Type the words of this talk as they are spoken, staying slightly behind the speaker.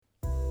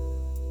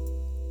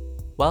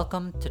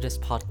Welcome to this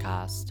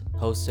podcast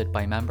hosted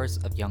by members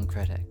of Young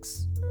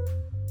Critics.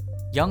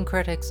 Young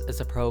Critics is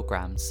a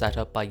programme set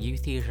up by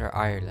Youth Theatre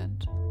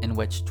Ireland in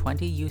which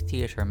 20 youth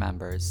theatre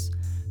members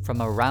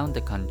from around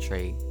the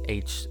country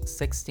aged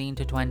 16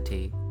 to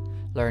 20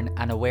 learn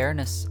an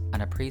awareness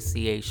and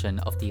appreciation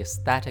of the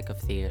aesthetic of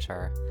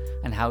theatre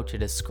and how to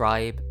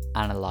describe,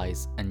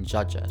 analyse and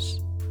judge it.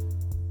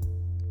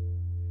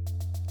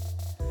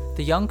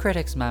 The Young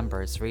Critics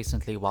members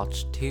recently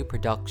watched two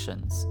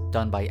productions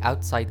done by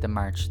Outside the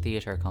March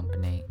Theatre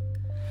Company,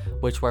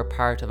 which were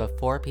part of a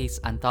 4-piece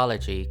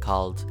anthology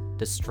called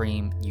The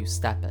Stream You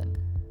Step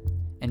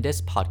In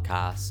this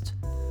podcast,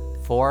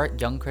 4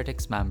 Young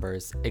Critics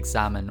members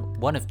examine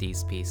one of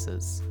these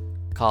pieces,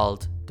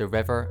 called The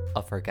River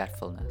of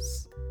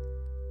Forgetfulness.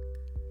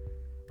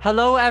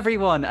 Hello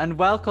everyone and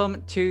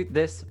welcome to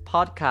this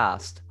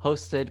podcast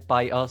hosted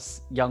by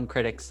us Young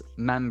Critics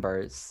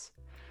members.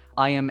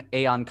 I am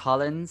Aon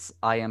Collins.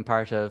 I am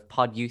part of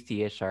Pod Youth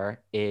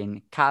Theatre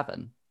in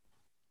Cavan.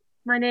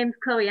 My name's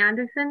Chloe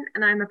Anderson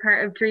and I'm a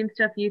part of Dream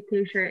Stuff Youth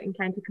Theatre in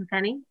County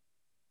Kilkenny.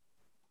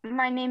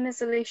 My name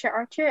is Alicia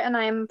Archer and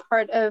I am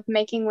part of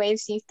Making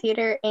Waves Youth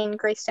Theatre in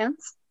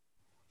Greystowns.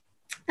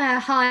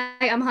 Hi,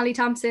 I'm Holly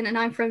Thompson and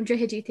I'm from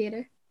Drogheda Youth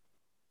Theatre.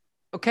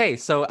 Okay,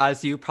 so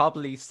as you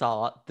probably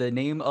saw, the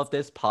name of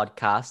this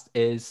podcast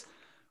is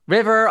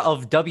River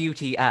of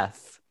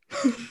WTF.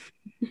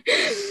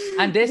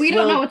 And we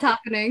don't know what's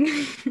happening.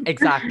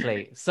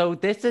 Exactly. So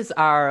this is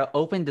our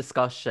open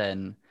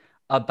discussion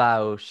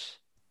about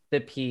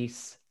the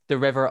piece, The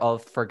River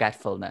of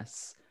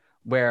Forgetfulness,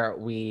 where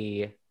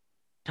we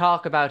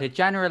talk about it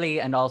generally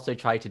and also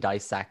try to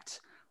dissect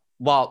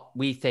what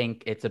we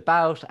think it's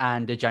about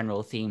and the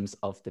general themes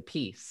of the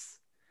piece.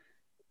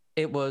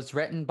 It was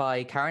written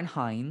by Karen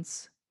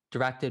Hines,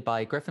 directed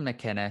by Griffin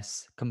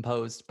McInnes,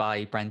 composed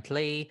by Brent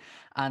Lee,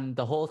 and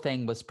the whole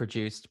thing was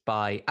produced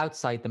by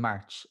Outside the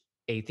March,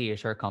 a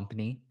theatre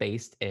company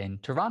based in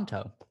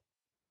Toronto.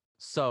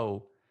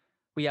 So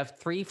we have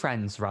 3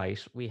 friends,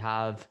 right? We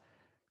have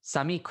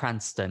Sammy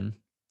Cranston,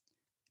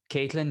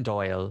 Caitlin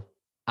Doyle,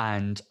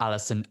 and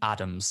Alison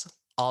Adams,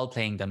 all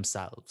playing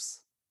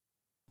themselves.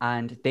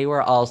 And they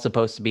were all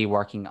supposed to be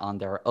working on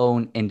their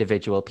own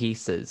individual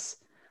pieces.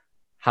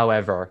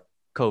 However,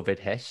 COVID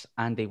hit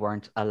and they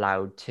weren't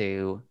allowed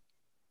to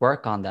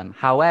work on them.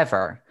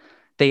 However,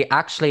 they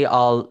actually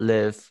all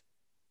live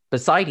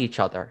beside each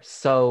other.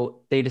 So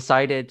they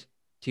decided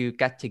to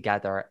get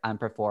together and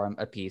perform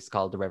a piece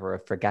called The River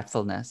of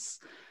Forgetfulness.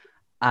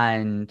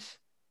 And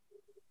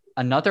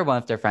another one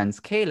of their friends,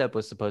 Caleb,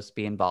 was supposed to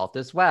be involved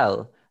as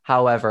well.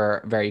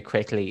 However, very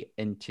quickly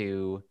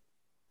into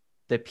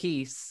the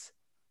piece,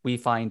 we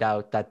find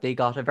out that they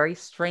got a very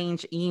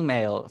strange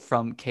email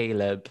from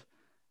Caleb.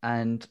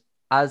 And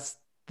as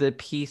the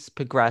piece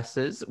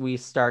progresses, we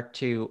start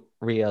to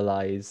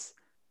realize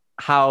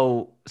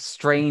how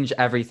strange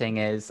everything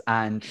is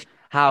and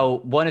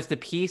how one of the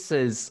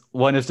pieces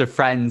one of the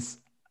friends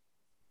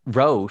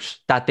wrote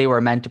that they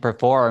were meant to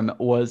perform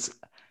was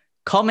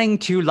coming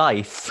to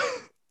life.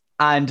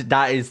 And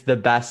that is the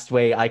best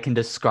way I can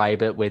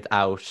describe it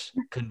without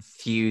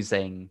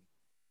confusing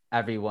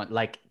everyone.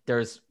 Like,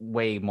 there's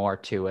way more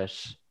to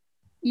it.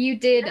 You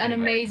did an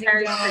amazing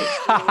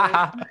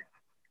job.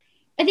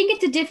 I think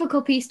it's a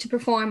difficult piece to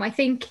perform. I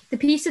think the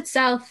piece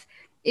itself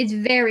is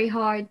very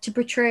hard to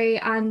portray,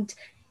 and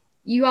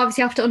you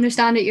obviously have to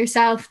understand it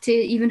yourself to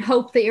even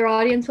hope that your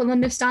audience will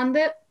understand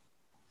it.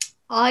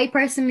 I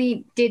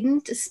personally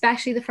didn't,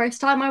 especially the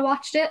first time I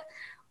watched it,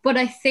 but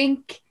I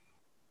think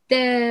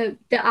the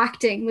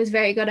acting was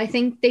very good. I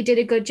think they did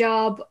a good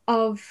job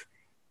of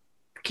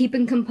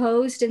keeping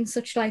composed in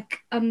such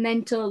like a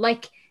mental,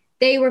 like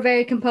they were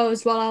very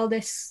composed while all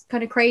this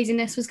kind of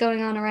craziness was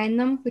going on around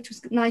them, which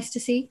was nice to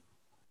see.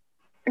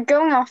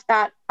 Going off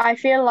that, I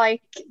feel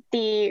like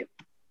the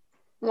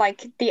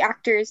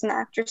actors and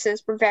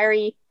actresses were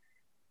very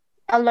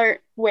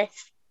alert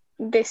with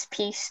this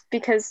piece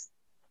because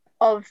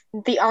of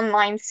the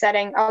online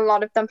setting. A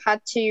lot of them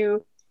had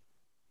to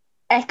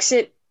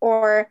exit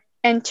or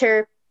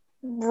enter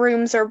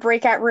rooms or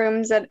breakout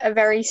rooms at a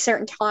very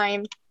certain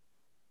time.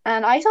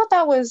 And I thought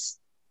that was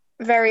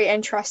very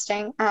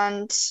interesting.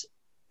 And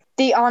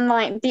the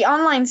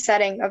online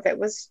setting of it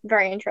was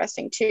very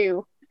interesting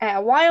too.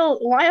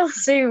 While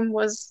Zoom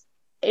was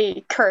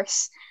a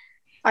curse,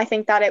 I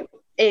think that it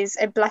is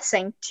a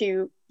blessing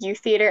to youth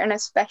theatre and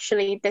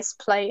especially this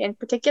play in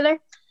particular.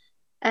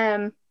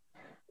 I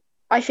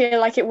feel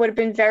like it would have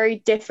been very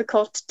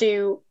difficult to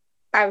do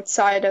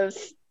outside of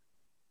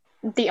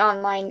the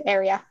online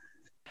area.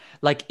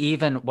 Like,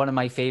 even one of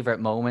my favorite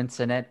moments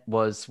in it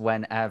was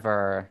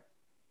whenever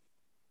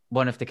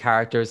one of the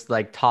characters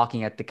like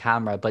talking at the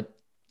camera, but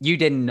you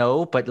didn't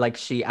know, but like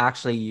she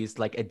actually used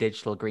like a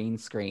digital green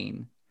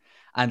screen.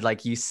 And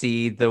like you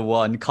see the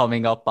one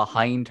coming up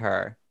behind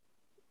her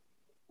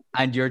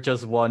and you're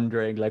just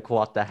wondering like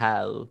what the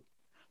hell.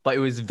 But it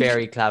was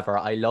very clever.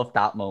 I love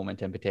that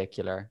moment in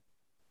particular.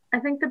 I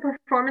think the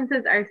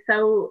performances are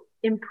so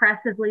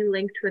impressively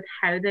linked with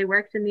how they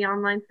worked in the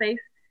online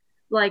space.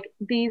 like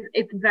these,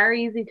 it's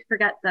very easy to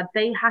forget that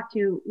they had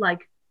to like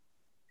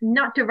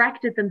not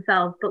direct it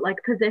themselves, but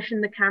like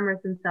position the cameras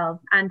themselves.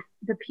 And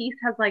the piece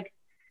has like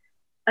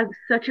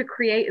such a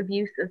creative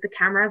use of the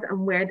cameras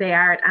and where they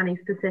are at any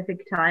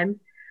specific time.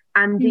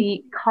 And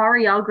the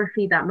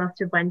choreography that must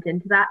have went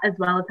into that, as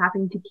well as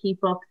having to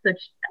keep up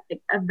such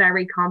a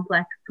very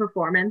complex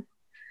performance,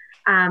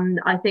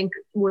 I think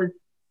was,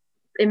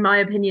 in my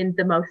opinion,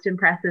 the most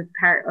impressive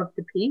part of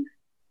the piece.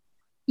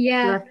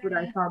 Yeah, so that's what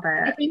I thought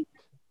about it. I think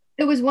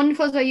it was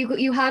wonderful as well.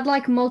 You had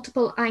like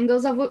multiple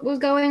angles of what was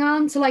going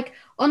on. So like,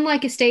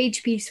 unlike a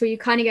stage piece where you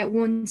kind of get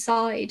one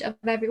side of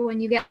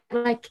everyone, you get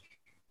like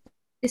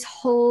this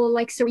whole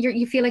like, so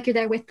you feel like you're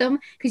there with them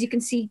because you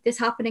can see this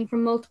happening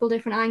from multiple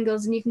different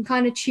angles and you can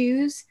kind of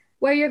choose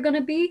where you're going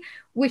to be,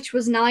 which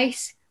was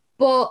nice.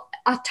 But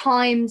at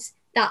times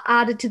that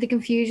added to the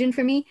confusion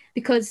for me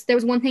because there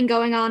was one thing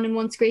going on in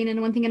one screen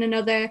and one thing in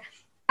another,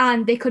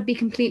 and they could be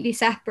completely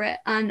separate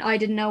and I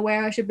didn't know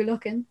where I should be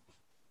looking.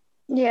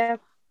 Yeah.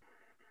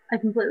 I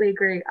completely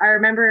agree. I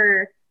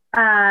remember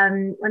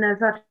when I was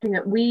watching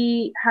it,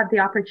 we had the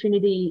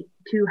opportunity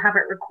to have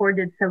it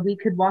recorded so we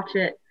could watch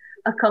it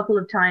a couple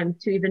of times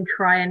to even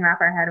try and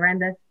wrap our head around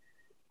this.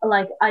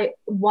 Like,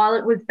 while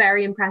it was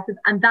very impressive,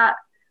 and that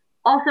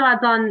also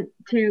adds on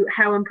to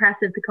how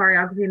impressive the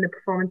choreography and the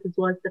performances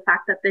was, the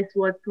fact that this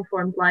was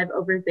performed live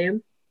over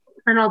Zoom.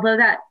 And although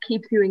that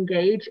keeps you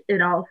engaged,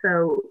 it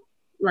also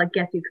like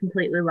gets you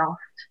completely lost.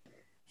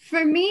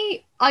 For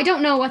me, I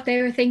don't know what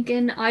they were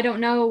thinking. I don't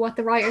know what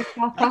the writer's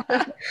thought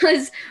process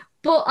was,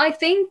 but I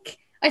think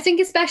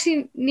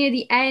especially near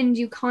the end,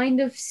 you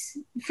kind of,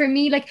 for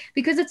me, like,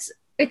 because it's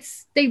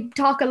they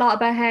talk a lot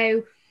about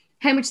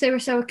how much they were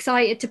so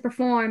excited to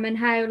perform and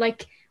how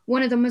like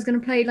one of them was going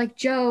to play like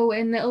Jo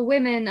in Little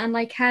Women and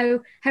like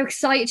how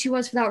excited she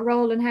was for that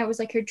role and how it was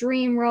like her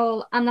dream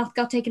role and that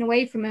got taken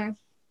away from her.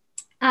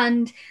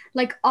 And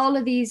like all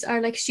of these are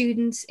like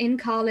students in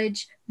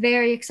college,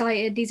 very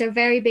excited. These are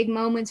very big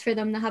moments for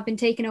them that have been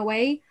taken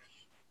away.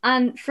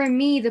 And for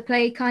me, the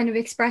play kind of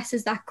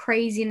expresses that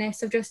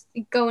craziness of just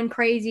going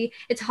crazy.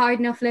 It's hard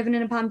enough living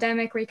in a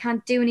pandemic where you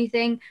can't do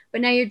anything, but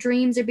now your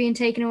dreams are being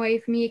taken away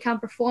from you. You can't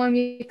perform.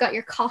 You've got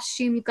your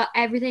costume. You've got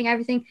everything.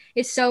 Everything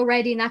is so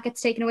ready, and that gets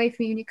taken away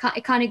from you. And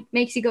it kind of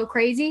makes you go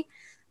crazy,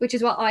 which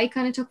is what I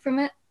kind of took from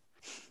it.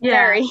 Yeah.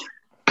 Very.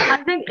 I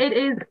think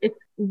it's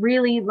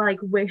really like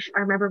Wish.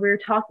 I remember we were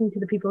talking to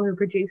the people who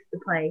produced the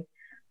play,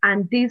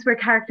 and these were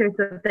characters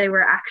that they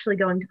were actually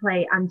going to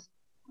play, and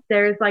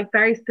there's like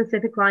very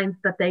specific lines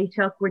that they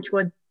took, which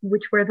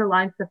were the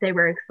lines that they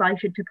were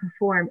excited to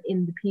perform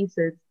in the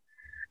pieces.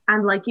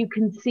 And like you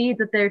can see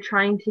that they're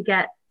trying to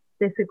get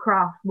this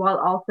across while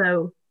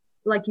also,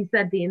 like you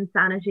said, the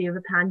insanity of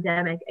a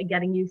pandemic and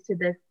getting used to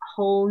this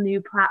whole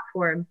new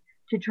platform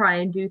to try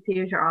and do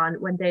theatre on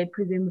when they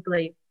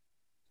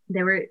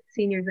were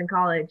seniors in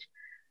college.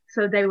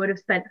 So they would have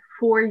spent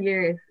 4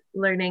 years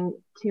learning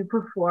to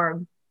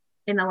perform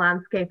in a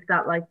landscape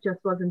that like just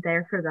wasn't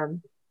there for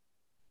them.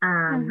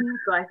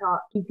 So I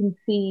thought you can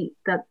see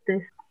that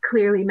this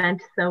clearly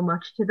meant so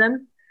much to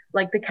them,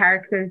 like the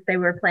characters they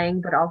were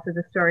playing, but also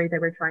the story they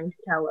were trying to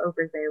tell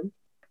over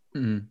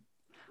Zoom.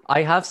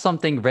 I have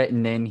something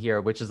written in here,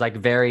 which is like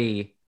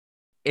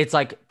it's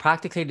like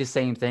practically the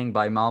same thing,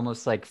 but I'm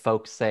almost like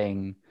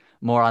focusing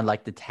more on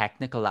like the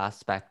technical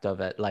aspect of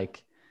it.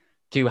 Like,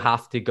 do you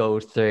have to go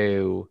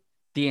through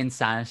the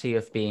insanity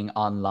of being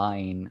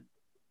online?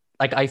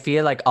 Like, I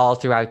feel like all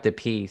throughout the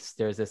piece,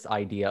 there's this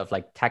idea of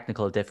like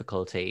technical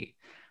difficulty.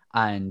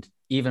 And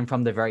even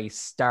from the very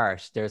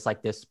start, there's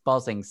like this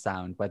buzzing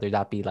sound, whether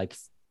that be like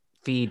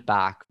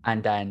feedback.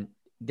 And then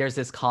there's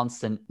this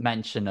constant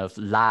mention of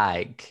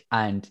lag.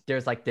 And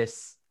there's like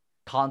this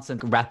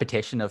constant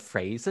repetition of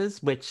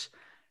phrases, which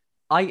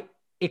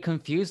it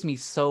confused me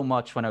so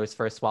much when I was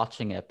first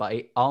watching it, but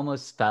it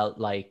almost felt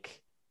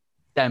like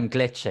them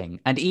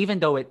glitching. And even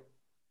though it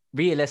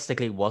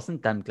realistically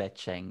wasn't them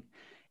glitching,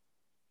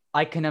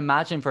 I can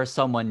imagine for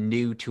someone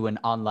new to an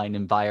online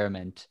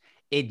environment,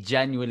 it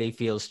genuinely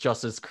feels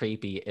just as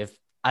creepy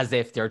as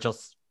if they're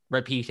just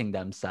repeating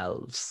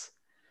themselves.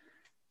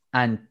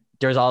 And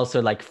there's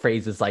also like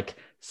phrases like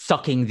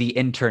sucking the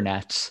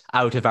internet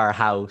out of our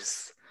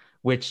house,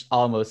 which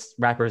almost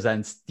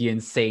represents the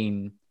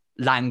insane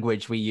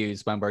language we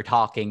use when we're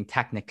talking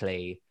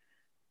technically.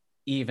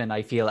 Even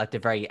I feel at the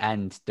very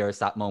end, there's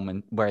that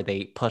moment where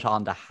they put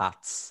on the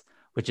hats,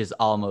 which is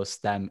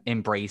almost them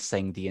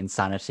embracing the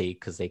insanity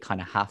because they kind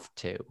of have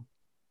to.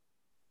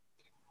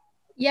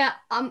 Yeah,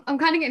 I'm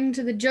kind of getting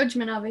into the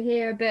judgment of it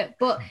here a bit,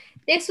 but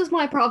this was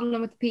my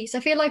problem with the piece. I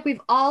feel like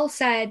we've all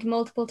said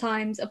multiple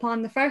times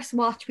upon the first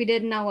watch, we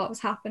didn't know what was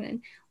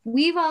happening.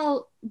 We've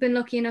all been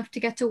lucky enough to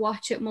get to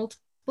watch it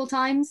multiple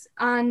times.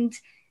 And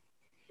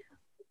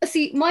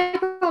see, my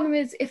problem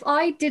is if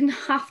I didn't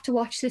have to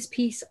watch this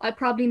piece, I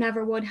probably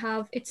never would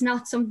have. It's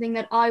not something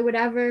that I would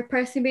ever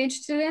personally be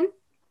interested in.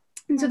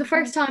 And so the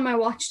first time I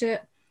watched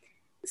it,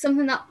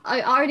 something that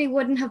I already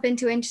wouldn't have been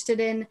too interested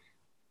in,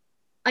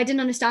 I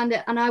didn't understand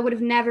it and I would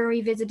have never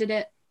revisited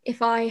it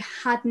if I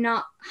had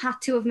not had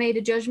to have made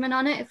a judgment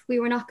on it, if we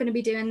were not going to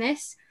be doing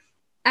this.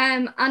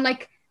 And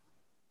like,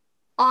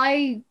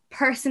 I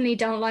personally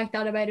don't like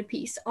that about a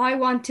piece. I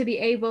want to be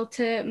able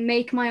to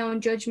make my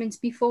own judgments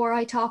before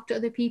I talk to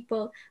other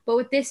people. But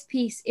with this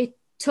piece, it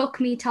took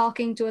me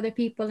talking to other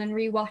people and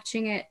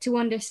rewatching it to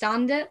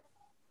understand it.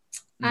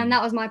 And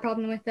that was my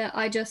problem with it.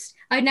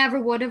 I never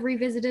would have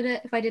revisited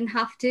it if I didn't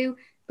have to,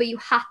 but you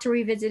had to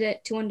revisit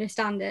it to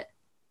understand it.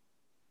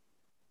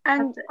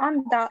 And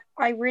on that,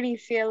 I really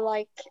feel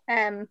like,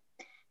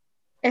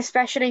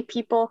 especially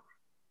people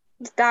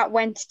that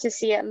went to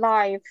see it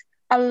live,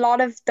 a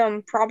lot of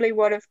them probably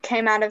would have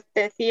came out of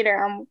the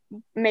theater and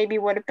maybe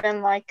would have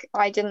been like,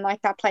 I didn't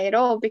like that play at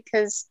all,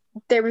 because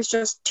there was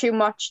just too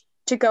much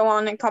to go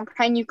on and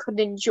comprehend. You couldn't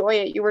enjoy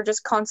it. You were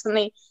just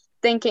constantly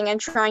thinking and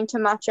trying to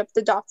match up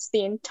the dots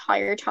the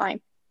entire time.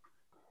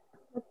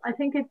 I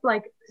think it's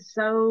like it's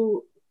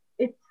so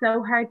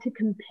hard to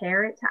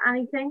compare it to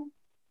anything.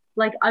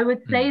 Like, I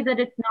would say that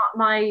it's not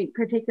my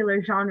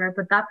particular genre,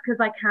 but that's because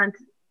I can't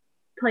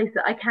place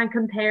it. I can't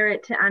compare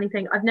it to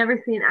anything. I've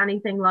never seen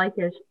anything like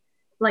it.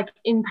 Like,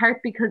 in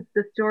part because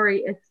the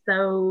story is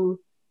so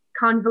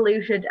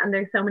convoluted and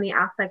there's so many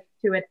aspects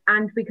to it,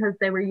 and because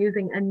they were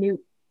using a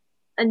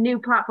new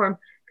platform.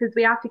 Because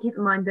we have to keep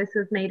in mind, this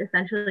was made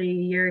essentially a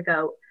year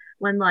ago,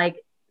 when like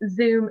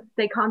Zoom,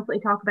 they constantly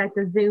talk about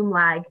the Zoom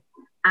lag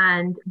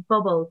and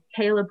bubbles.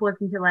 Caleb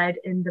wasn't allowed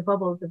in the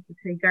bubbles of the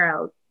three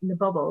girls in the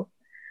bubble.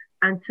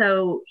 And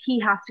so he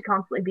has to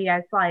constantly be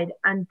outside.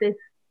 And this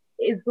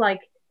is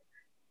like,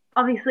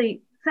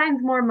 obviously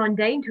sounds more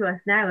mundane to us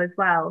now as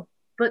well,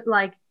 but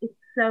like, it's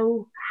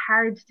so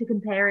hard to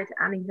compare it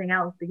to anything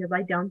else, because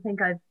I don't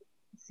think I've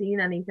seen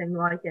anything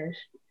like it.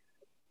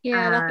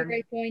 Yeah, that's a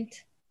great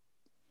point.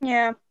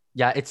 Yeah.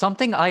 Yeah, it's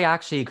something I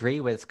actually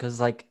agree with, because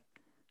like,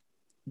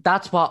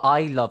 that's what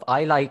I love.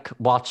 I like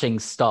watching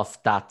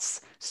stuff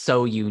that's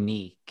so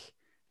unique.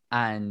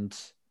 And,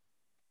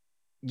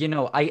 you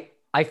know,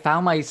 I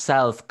found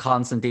myself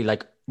constantly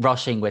like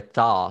rushing with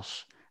thought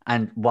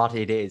and what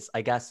it is.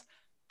 I guess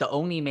the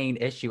only main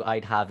issue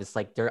I'd have is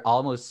like,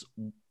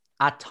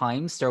 at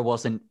times there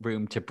wasn't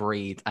room to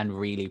breathe and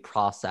really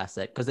process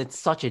it, because it's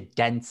such a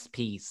dense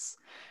piece.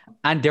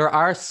 And there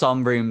are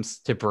some rooms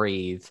to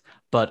breathe,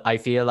 but I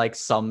feel like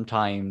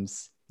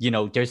sometimes, you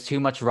know, there's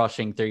too much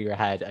rushing through your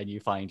head and you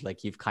find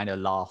like you've kind of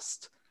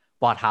lost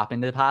what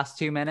happened the past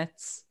 2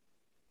 minutes.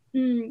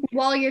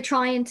 While you're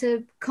trying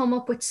to come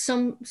up with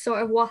some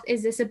sort of, what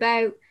is this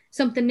about,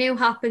 something new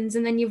happens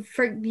and then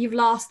you've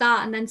lost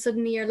that, and then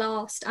suddenly you're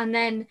lost. And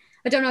then,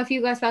 I don't know if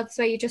you guys felt this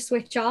way, you just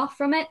switch off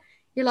from it.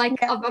 You're like,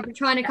 yeah. I've been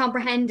trying to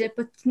comprehend it,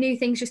 but new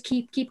things just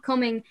keep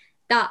coming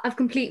that have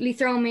completely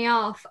thrown me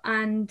off.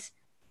 And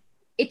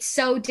it's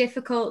so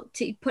difficult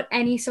to put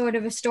any sort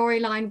of a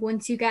storyline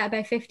once you get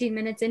about 15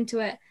 minutes into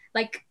it,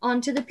 like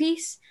onto the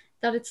piece,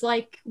 that it's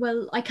like,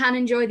 well, I can't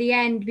enjoy the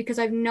end because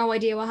I have no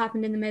idea what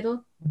happened in the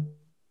middle.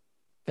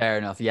 Fair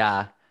enough,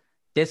 yeah.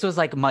 This was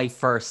like my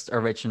first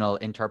original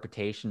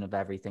interpretation of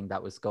everything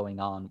that was going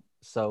on.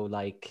 So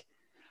like,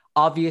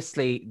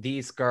 obviously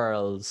these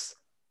girls,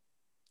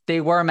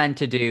 they were meant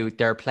to do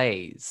their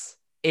plays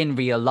in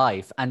real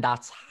life, and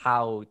that's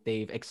how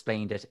they've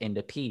explained it in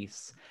the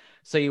piece.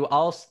 So you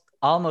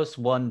almost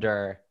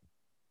wonder,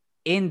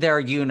 in their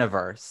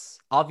universe,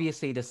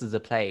 obviously this is a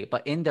play,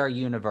 but in their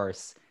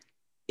universe,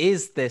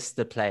 is this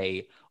the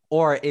play,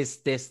 or is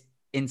this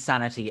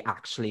insanity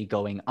actually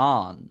going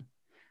on?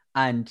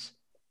 And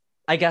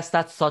I guess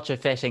that's such a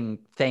fitting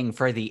thing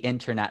for the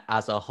internet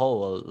as a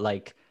whole.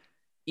 Like,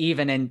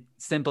 even in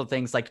simple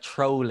things like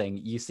trolling,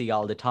 you see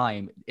all the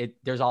time,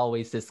 there's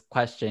always this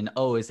question,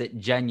 oh, is it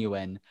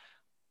genuine,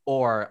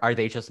 or are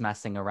they just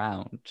messing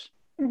around?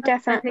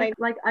 Definitely.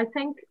 I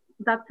think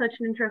that's such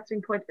an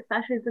interesting point,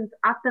 especially since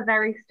at the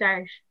very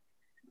start,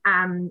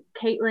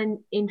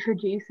 Caitlin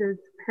introduces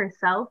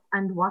herself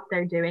and what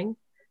they're doing.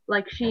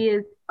 Like, she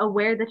is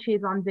aware that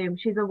she's on Zoom.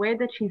 She's aware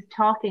that she's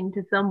talking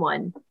to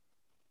someone.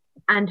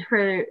 And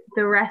for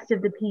the rest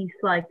of the piece,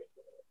 like,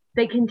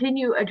 they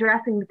continue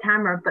addressing the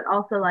camera, but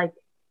also, like,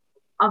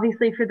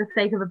 obviously for the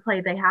sake of a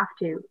play, they have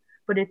to.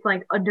 But it's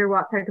like, under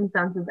what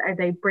circumstances are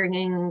they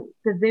bringing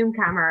the Zoom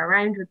camera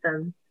around with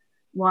them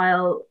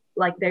while,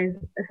 like, there's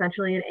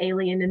essentially an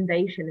alien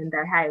invasion in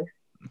their house?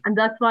 And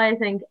that's why I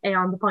think,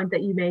 on the point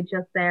that you made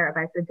just there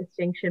about the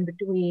distinction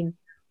between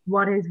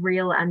what is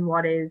real and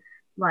what is,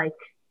 like,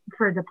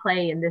 for the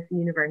play in this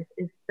universe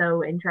is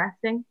so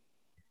interesting.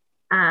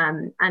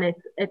 And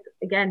it's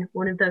again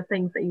one of those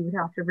things that you would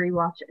have to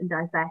rewatch and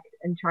dissect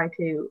and try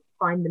to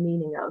find the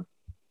meaning of.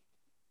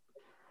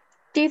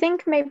 Do you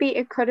think maybe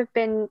it could have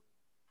been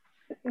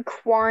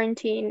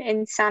quarantine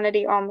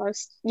insanity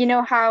almost? You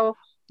know how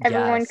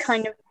everyone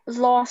kind of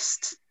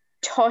lost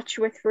touch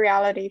with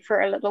reality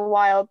for a little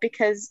while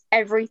because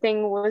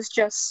everything was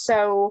just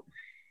so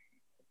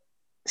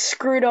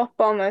screwed up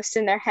almost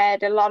in their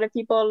head. A lot of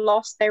people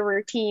lost their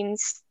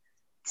routines,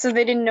 so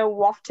they didn't know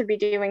what to be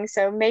doing.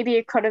 So maybe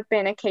it could have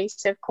been a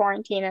case of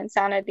quarantine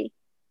insanity.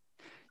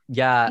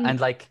 Yeah, and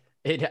like,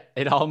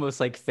 it almost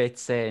like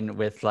fits in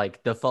with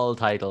like the full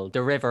title,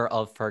 The River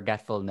of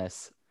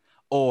Forgetfulness,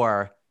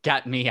 or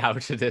Get Me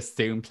Out of This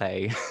Zoom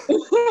Play.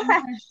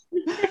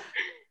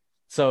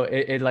 So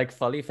it like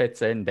fully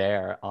fits in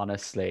there,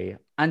 honestly.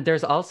 And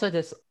there's also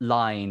this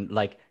line,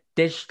 like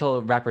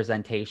digital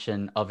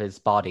representation of his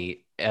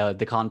body,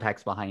 the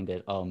context behind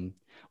it.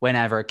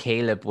 Whenever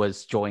Caleb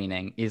was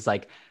joining, he's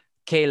like,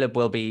 Caleb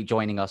will be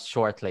joining us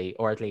shortly,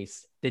 or at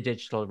least the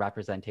digital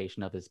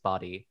representation of his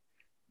body.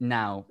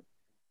 Now,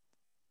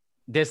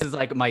 this is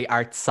like my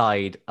art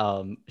side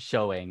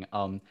showing.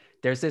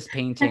 There's this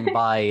painting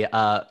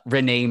by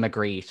Renee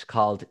Magritte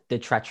called The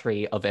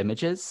Treachery of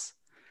Images.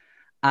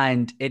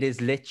 And it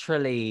is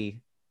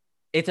literally,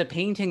 it's a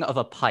painting of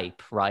a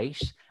pipe, right?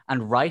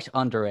 And right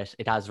under it,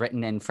 it has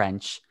written in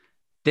French,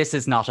 "This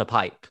is not a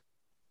pipe."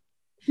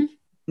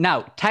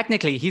 Now,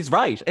 technically, he's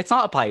right. It's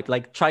not a pipe.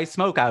 Like, try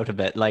smoke out of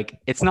it. Like,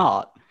 it's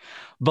not.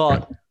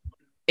 But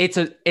it's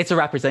a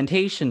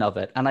representation of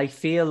it. And I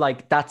feel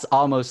like that's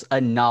almost a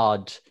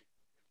nod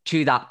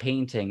to that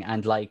painting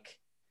and like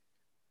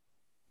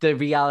the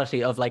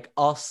reality of like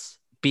us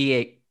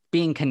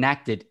being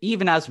connected,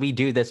 even as we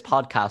do this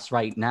podcast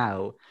right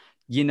now.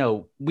 You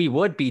know, we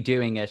would be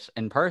doing it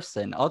in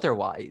person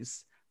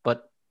otherwise,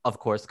 but of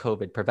course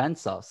COVID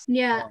prevents us.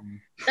 Yeah.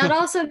 That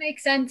also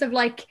makes sense of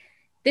like,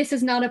 this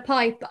is not a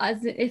pipe, as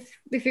if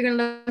you're going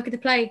to look at the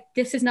play,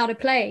 this is not a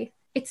play.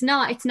 It's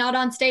not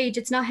on stage.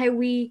 It's not how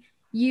we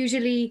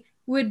usually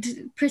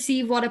would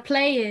perceive what a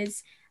play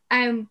is.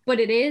 But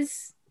it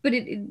is. But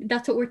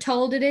that's what we're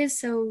told it is,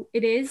 so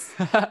it is.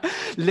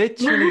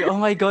 Literally, oh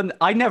my god,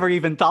 I never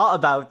even thought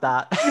about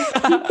that.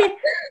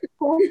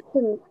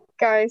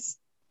 Guys,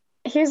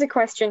 here's a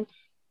question.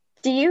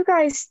 Do you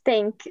guys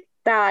think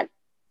that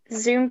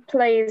Zoom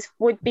plays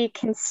would be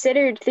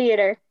considered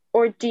theatre,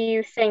 or do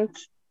you think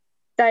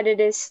that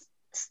it is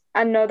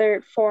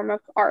another form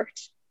of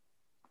art?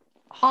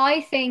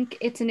 I think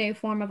it's a new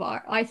form of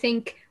art. I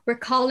think we're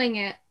calling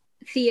it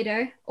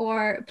theatre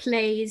or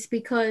plays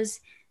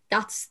because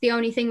that's the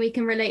only thing we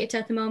can relate it to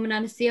at the moment,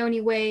 and it's the only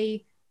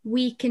way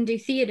we can do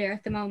theatre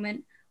at the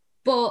moment.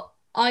 But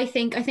I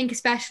think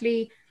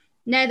especially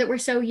now that we're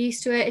so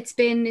used to it, it's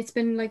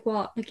been like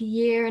what, like a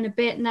year and a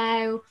bit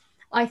now.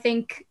 I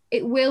think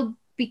it will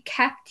be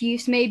kept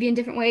used maybe in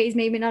different ways,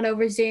 maybe not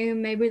over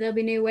Zoom, maybe there'll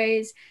be new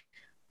ways.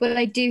 But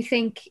I do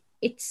think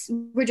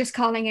we're just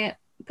calling it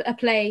a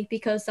play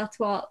because that's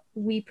what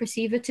we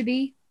perceive it to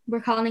be.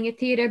 We're calling it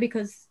theatre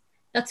because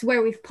that's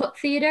where we've put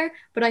theatre,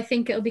 but I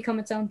think it'll become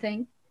its own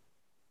thing.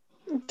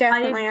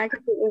 Definitely, I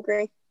completely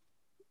agree.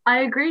 I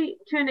agree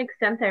to an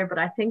extent there, but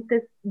I think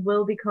this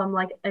will become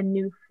like a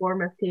new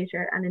form of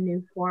theatre and a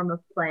new form of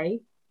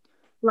play.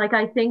 Like,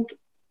 I think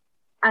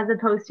as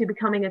opposed to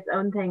becoming its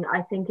own thing,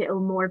 I think it'll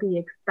more be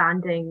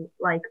expanding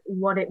like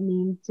what it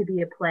means to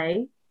be a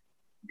play.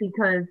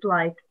 Because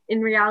like in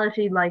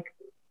reality, like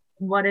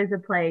what is a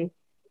play?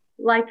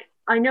 Like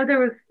I know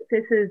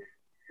this is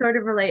sort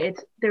of related.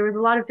 There was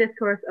a lot of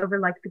discourse over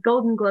like the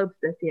Golden Globes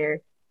this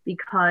year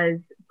because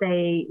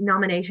they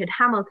nominated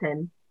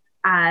Hamilton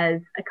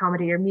as a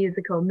comedy or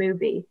musical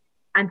movie.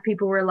 And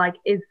people were like,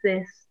 is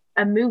this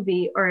a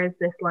movie or is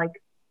this like,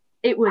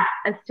 it was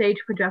a stage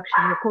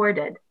production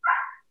recorded?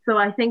 So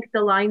I think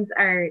the lines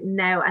are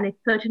now, and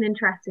it's such an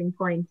interesting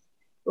point,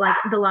 like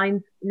the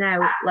lines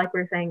now, like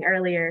we were saying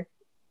earlier,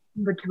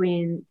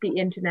 between the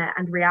internet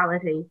and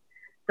reality,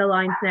 the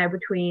lines now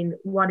between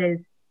what is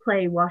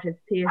play, what is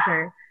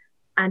theatre,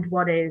 and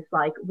what is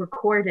like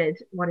recorded,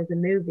 what is a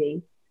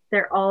movie,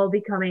 they're all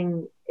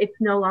becoming, it's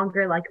no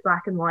longer like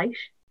black and white.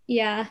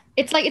 Yeah,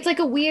 it's like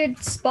a weird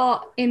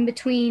spot in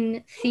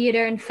between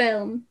theatre and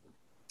film.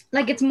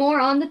 Like it's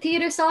more on the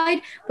theatre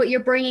side, but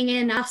you're bringing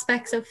in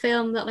aspects of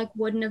film that like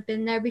wouldn't have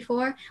been there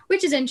before,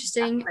 which is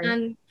interesting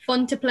and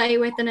fun to play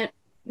with, and it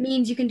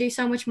means you can do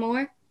so much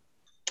more.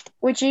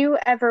 Would you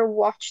ever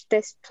watch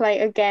this play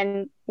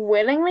again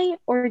willingly,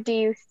 or do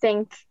you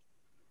think,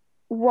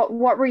 what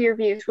were your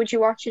views? Would you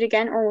watch it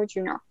again or would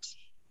you not?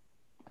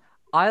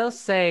 I'll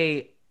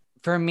say,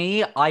 for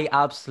me, I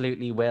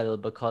absolutely will,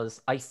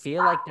 because I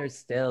feel like there's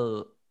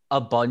still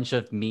a bunch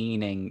of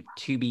meaning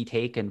to be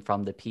taken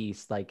from the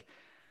piece. Like,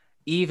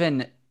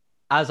 even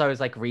as I was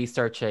like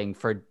researching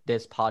for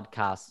this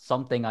podcast,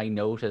 something I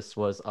noticed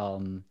was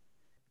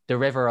the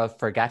River of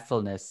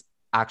Forgetfulness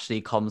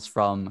actually comes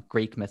from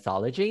Greek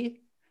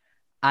mythology.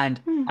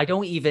 And I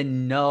don't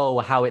even know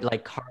how it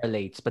like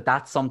correlates, but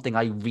that's something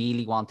I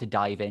really want to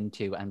dive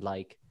into and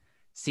like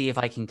see if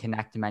I can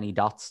connect many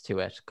dots to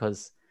it,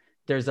 because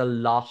there's a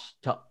lot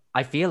to,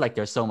 I feel like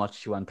there's so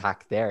much to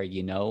unpack there,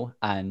 you know?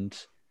 And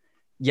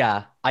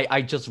yeah,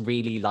 I just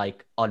really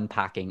like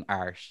unpacking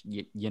art,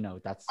 you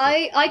know, that's...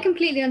 I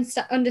completely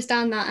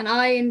understand that, and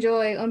I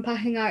enjoy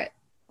unpacking art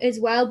as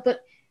well,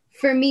 but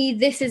for me,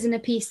 this isn't a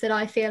piece that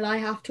I feel I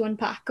have to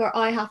unpack or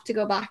I have to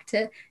go back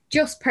to.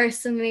 Just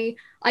personally,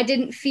 I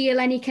didn't feel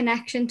any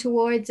connection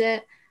towards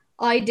it.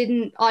 I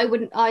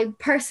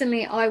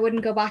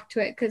wouldn't go back to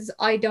it because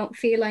I don't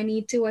feel I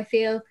need to. I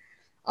feel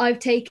I've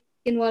taken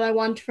what I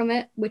want from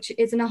it, which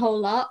isn't a whole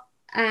lot.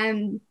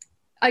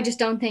 I just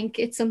don't think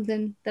it's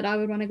something that I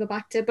would want to go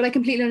back to. But I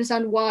completely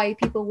understand why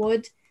people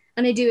would.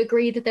 And I do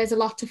agree that there's a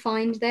lot to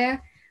find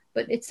there,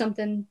 but it's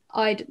something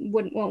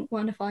won't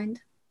want to find.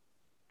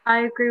 I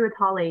agree with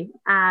Holly.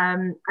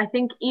 I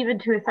think even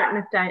to a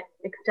certain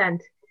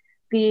extent,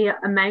 the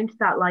amount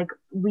that like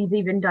we've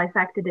even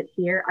dissected it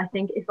here, I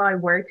think if I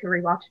were to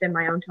rewatch it in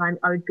my own time,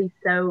 I'd be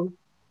so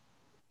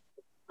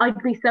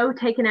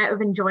taken out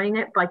of enjoying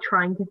it by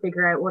trying to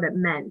figure out what it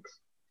meant.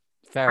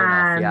 Fair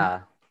enough, yeah.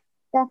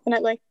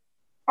 Definitely.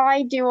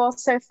 I do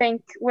also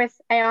think with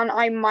Aeon,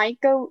 I might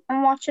go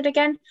and watch it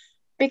again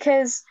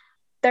because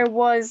there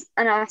was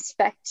an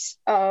aspect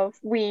of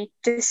we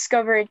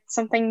discovered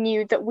something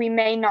new that we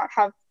may not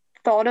have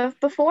thought of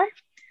before.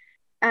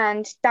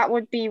 And that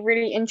would be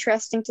really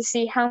interesting to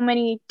see how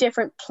many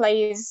different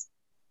plays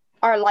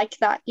are like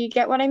that. You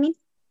get what I mean?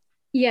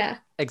 Yeah.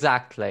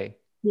 Exactly.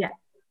 Yeah.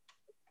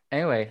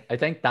 Anyway, I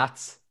think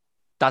that's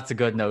a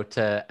good note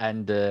to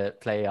end the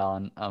play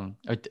on,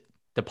 or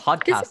the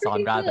podcast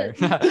on rather.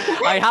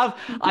 I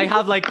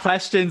have like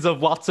questions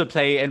of what to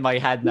play in my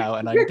head now,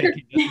 and I'm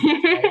thinking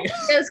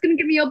it's gonna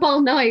give me up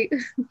all night.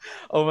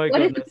 Oh my What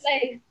goodness. did it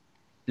say?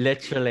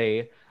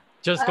 Literally.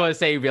 Just going to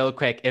say real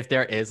quick, if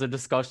there is a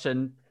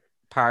discussion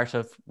part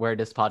of where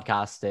this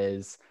podcast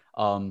is,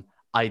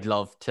 I'd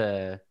love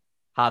to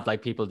have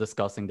like people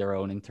discussing their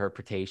own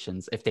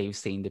interpretations if they've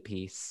seen the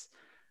piece.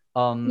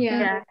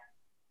 Yeah.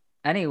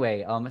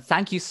 Anyway,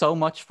 thank you so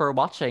much for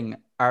watching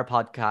our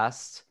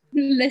podcast.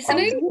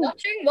 Listening,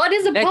 watching. What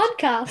is a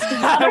podcast?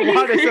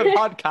 What is a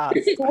podcast?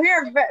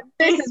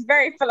 This is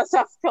very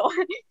philosophical.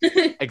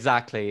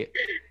 Exactly.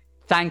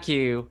 Thank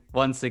you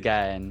once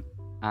again,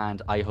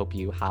 and I hope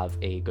you have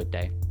a good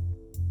day.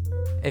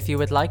 If you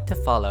would like to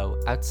follow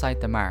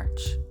Outside the March,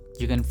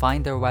 you can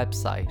find their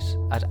website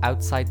at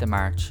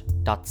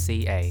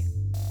outsidethemarch.ca.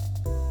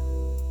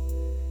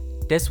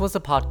 This was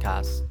a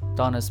podcast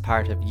done as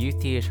part of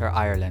Youth Theatre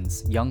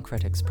Ireland's Young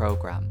Critics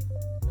programme.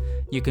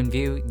 You can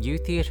view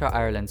Youth Theatre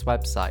Ireland's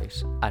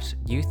website at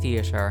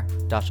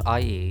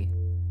youththeatre.ie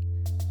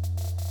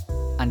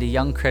and the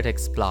Young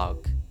Critics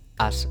blog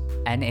at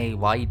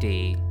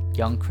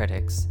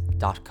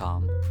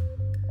naydyoungcritics.com.